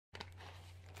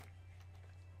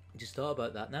Just thought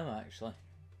about that now, actually.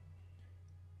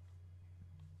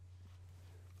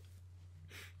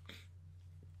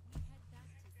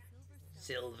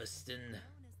 Silverstone.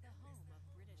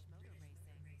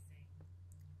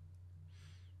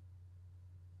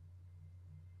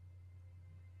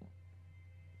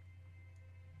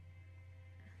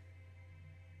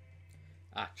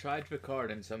 I tried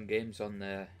recording some games on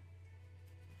the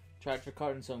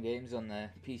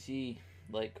PC,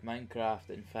 like Minecraft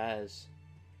and Faz,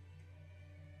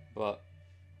 but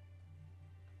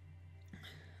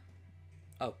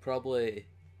I'll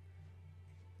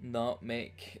not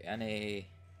make any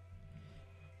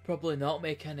probably not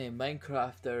make any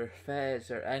Minecraft or Fez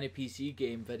or any PC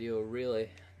game video really,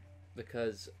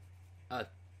 because I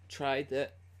tried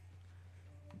it,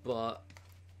 but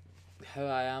how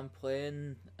I am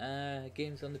playing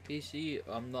games on the PC,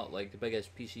 I'm not like the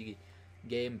biggest PC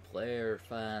game player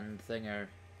fan thinger,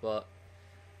 but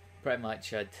pretty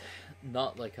much I'd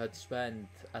spend,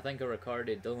 I think I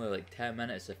recorded only like 10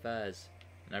 minutes of Fez,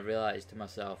 and I realised to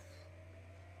myself,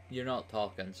 you're not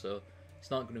talking, so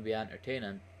it's not going to be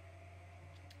entertaining.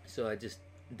 So I just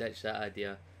ditched that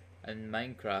idea. And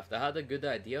Minecraft, I had a good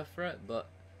idea for it, but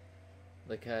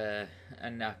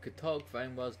and I could talk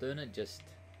fine while I was doing it. Just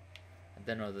I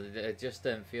don't know, it just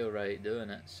didn't feel right doing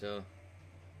it. So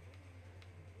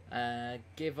I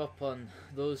gave up on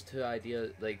those two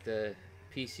ideas, like the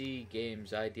PC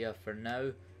games idea for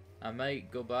now. I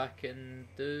might go back and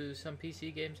do some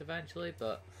PC games eventually,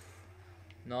 but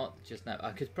not just now.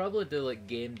 I could probably do like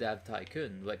Game Dev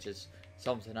Tycoon, which is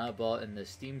something I bought in the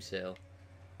Steam sale.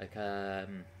 Like I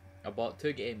bought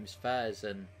two games, Faz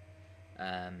and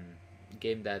um,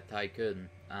 Game Dev Tycoon,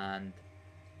 and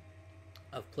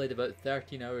I've played about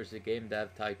 13 hours of Game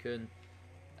Dev Tycoon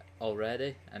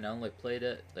already, and I only played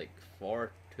it like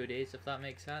for 2 days, if that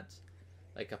makes sense.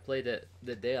 Like I played it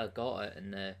the day I got it,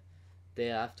 and the day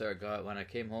after I got it when I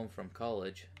came home from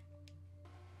college.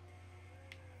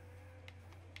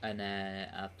 And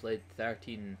I played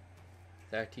 13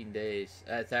 days,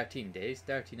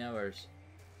 13 hours.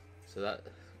 So that,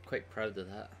 quite proud of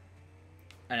that.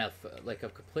 And I've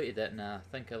completed it, and I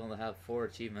think I only have 4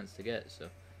 achievements to get. So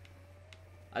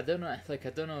I don't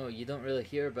know. You don't really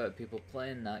hear about people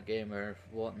playing that game or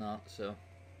whatnot. So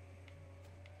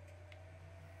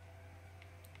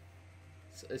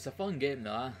it's a fun game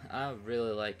though. I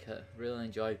really like it. Really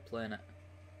enjoyed playing it.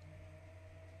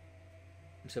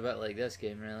 It's a bit like this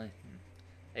game, really.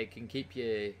 It can keep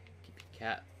you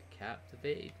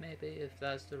captivated, maybe, if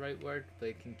that's the right word. But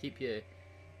it can keep you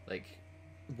like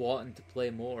wanting to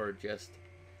play more. Just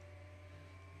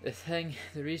the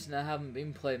reason I haven't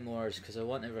been playing more is because I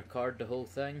want to record the whole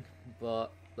thing,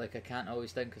 but like I can't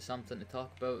always think of something to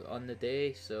talk about on the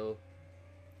day. So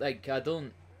like I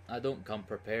don't come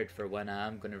prepared for when I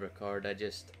am going to record. I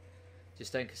just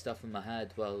think of stuff in my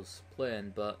head while I was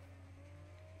playing, but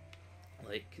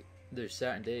like there's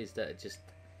certain days that it just,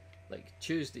 like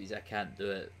Tuesdays I can't do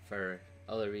it for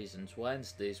other reasons.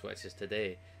 Wednesdays, which is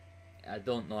today, I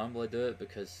don't normally do it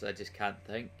because I just can't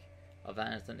think of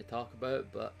anything to talk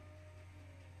about. But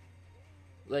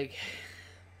like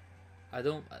I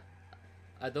don't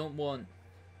want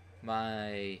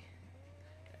my,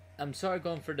 I'm sort of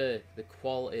going for the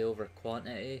quality over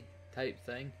quantity type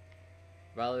thing.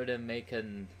 Rather than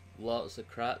making lots of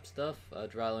crap stuff,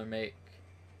 I'd rather make,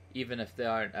 even if they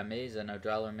aren't amazing, I'd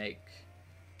rather make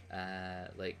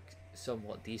like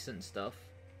somewhat decent stuff.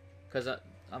 Because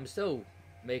I'm still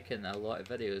making a lot of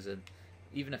videos, and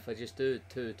even if I just do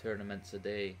 2 tournaments a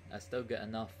day, I still get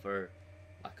enough for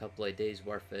a couple of days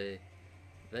worth of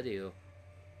video.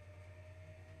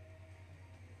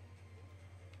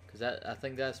 Because I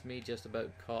think that's me just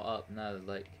about caught up now.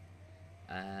 Like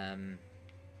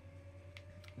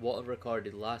what I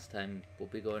recorded last time will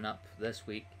be going up this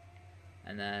week,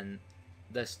 and then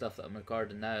this stuff that I'm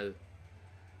recording now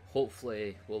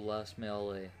hopefully will last me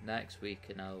all next week,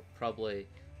 and I'll probably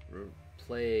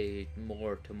play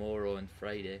more tomorrow and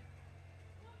Friday.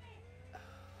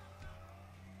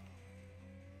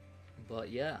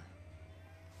 But yeah.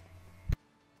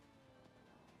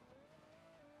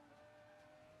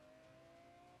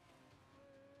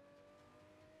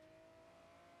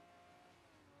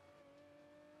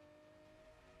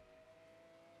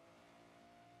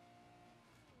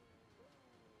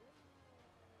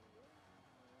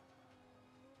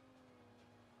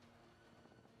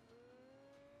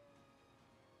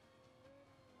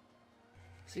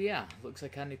 So yeah, looks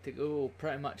like I need to go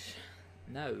pretty much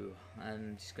now.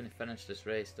 I'm just going to finish this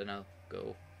race, then I'll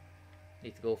go.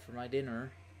 Need to go for my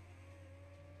dinner.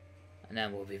 And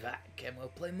then we'll be back and we'll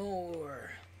play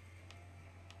more.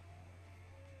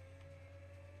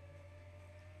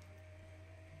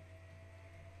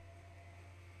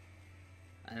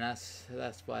 And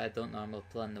that's why I don't normally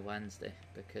plan the Wednesday,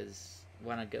 because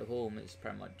when I get home it's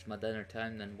pretty much my dinner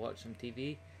time, then watch some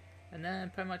TV, and then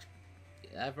pretty much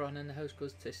everyone in the house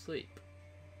goes to sleep,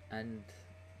 and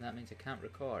that means I can't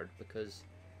record because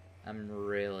I'm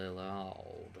really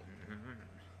loud.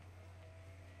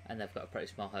 And I've got a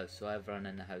pretty small house, so everyone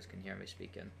in the house can hear me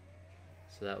speaking,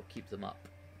 so that'll keep them up.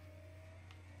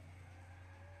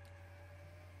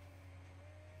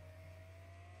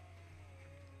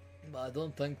 But I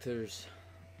don't think there's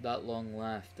that long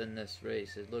left in this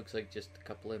race. It looks like just a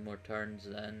couple of more turns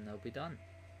and I'll be done.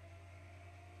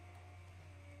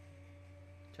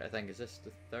 Try to think, is this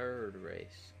the third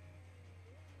race?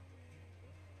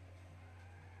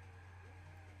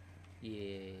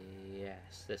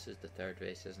 Yes, this is the third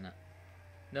race, isn't it?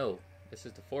 No, this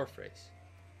is the fourth race.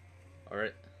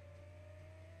 Alright.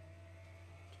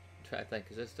 Try to think,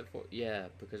 is this the fourth? Yeah,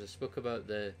 because I spoke about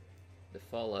the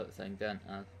Fallout thing, didn't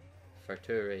I? For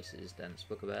 2 races, then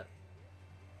spoke about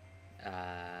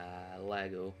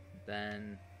Lego,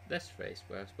 then this race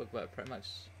where I spoke about pretty much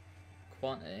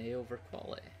quantity over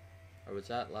quality. Or was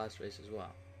that last race as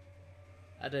well?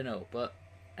 I don't know, but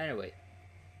anyway,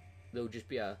 there'll just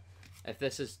be if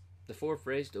this is the 4th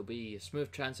race, there'll be a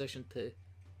smooth transition to,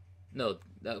 no,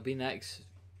 that'll be next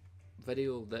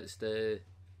video, that's the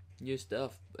new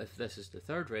stuff. If this is the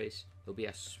 3rd race, there'll be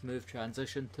a smooth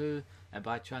transition to, and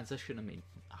by transition I mean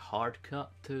a hard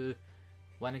cut to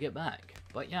when I get back.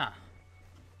 But yeah,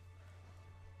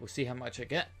 we'll see how much I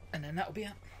get, and then that'll be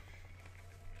it.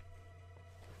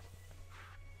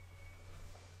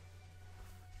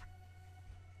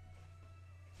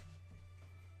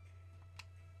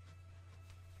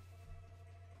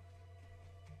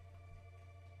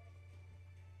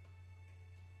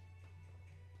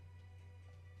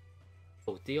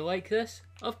 Oh, do you like this?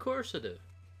 Of course I do.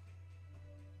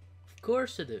 Of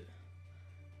course I do.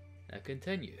 Now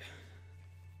continue.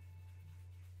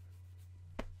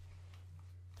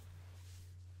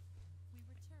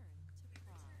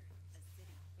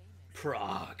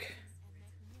 Prague.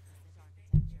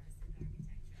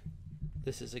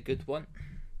 This is a good one.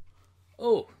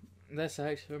 Oh, this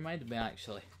actually reminded me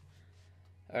actually.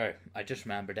 Or, I just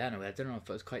remembered anyway. I don't know if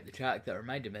it was quite the track that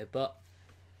reminded me, but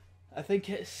I think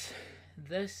it's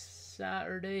this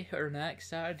Saturday or next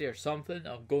Saturday or something.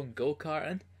 I'm going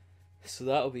go-karting, so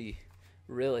that'll be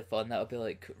really fun. That'll be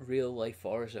like real life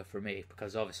Forza for me,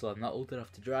 because obviously I'm not old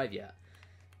enough to drive yet,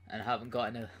 and I haven't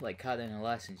got any, had any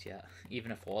lessons yet,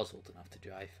 even if I was old enough to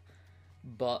drive.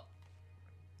 But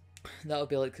that'll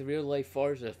be like the real life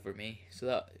Forza for me, so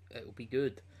that it'll be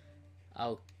good.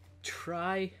 I'll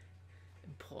try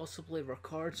and possibly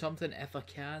record something if I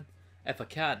can. If I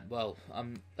can't, well,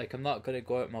 I'm not gonna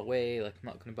go out my way, I'm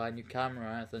not gonna buy a new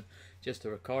camera or anything just to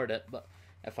record it. But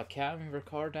if I can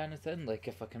record anything,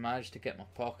 if I can manage to get my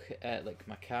pocket,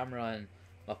 my camera in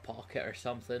my pocket or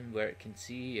something where it can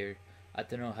see, or I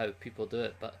don't know how people do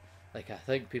it, but I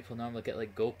think people normally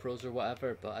get GoPros or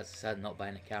whatever. But as I said, I'm not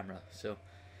buying a camera, so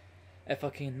if I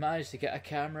can manage to get a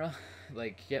camera,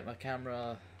 get my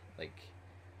camera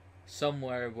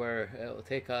somewhere where it'll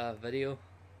take a video.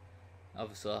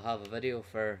 Obviously I'll have a video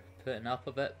for putting up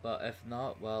of it, but if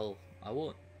not, well, I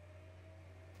won't.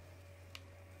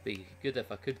 Be good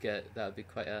if I could get, I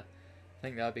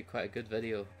think that'd be quite a good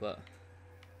video, but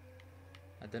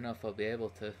I don't know if I'll be able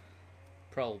to.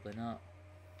 Probably not.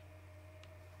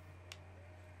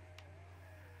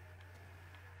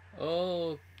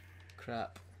 Oh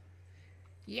crap.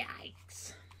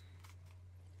 Yikes.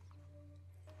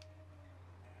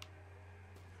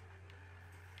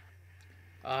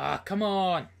 Ah, come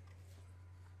on!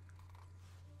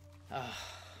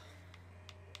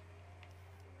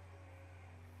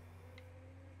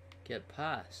 Get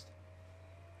past.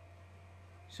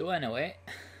 So anyway,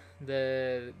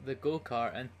 the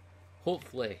go-karting,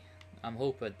 hopefully, I'm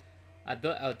hoping, I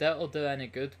doubt it'll do any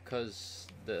good, because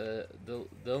the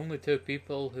only 2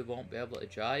 people who won't be able to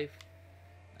drive,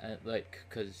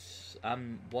 because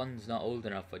one's not old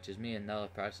enough, which is me, and the other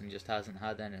person just hasn't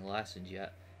had any lessons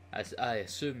yet. I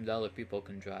assume the other people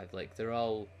can drive, they're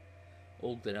all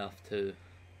old enough to,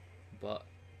 but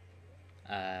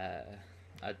I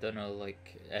don't know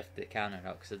if they can or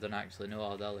not, because I don't actually know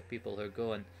all the other people who are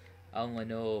going. I only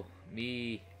know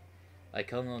me, I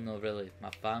only know really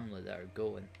my family that are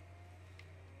going.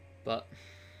 But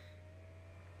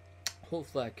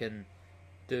hopefully I can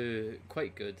do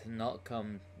quite good and not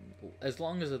come, as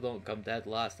long as I don't come dead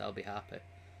last, I'll be happy.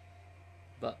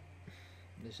 But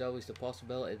there's always the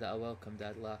possibility that I will come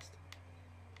dead last.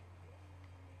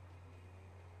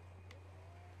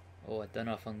 Oh, I don't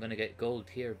know if I'm going to get gold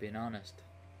here, being honest.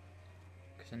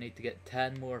 Because I need to get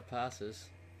 10 more passes.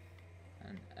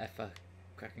 And if I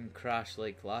can crash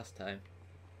like last time.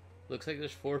 Looks like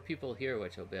there's 4 people here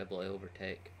which I'll be able to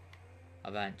overtake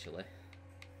eventually.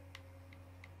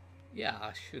 Yeah,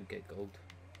 I should get gold.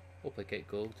 Hope I get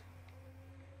gold.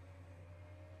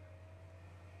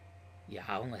 Yeah,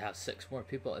 I only have 6 more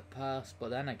people to pass, but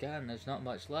then again, there's not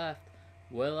much left.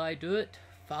 Will I do it?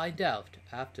 Find out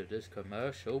after this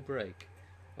commercial break.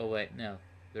 Oh wait, no.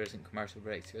 There isn't commercial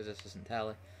breaks because this isn't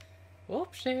tally.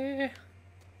 Whoopsie!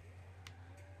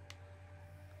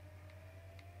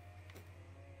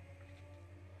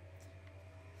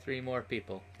 Three more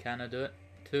people. Can I do it?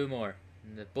 2 more.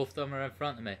 And both of them are in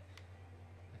front of me.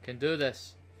 I can do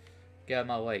this. Get out of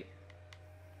my way.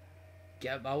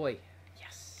 Get out of my way.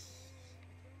 Yes.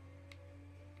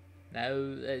 Now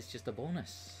it's just a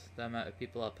bonus. The amount of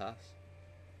people I pass.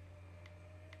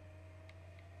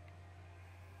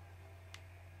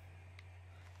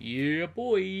 Yeah,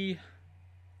 boy.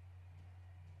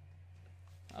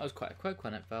 That was quite a quick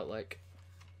one, it felt like.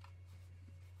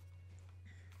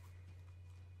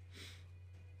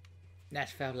 That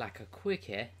felt like a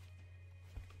quickie.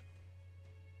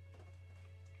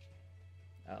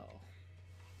 Oh.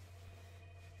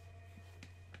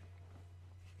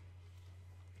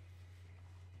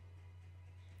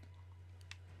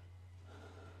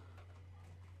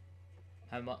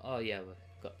 How much? Oh yeah, we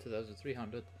got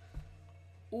 2,300.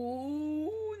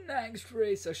 Ooh, next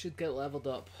race I should get leveled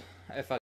up if I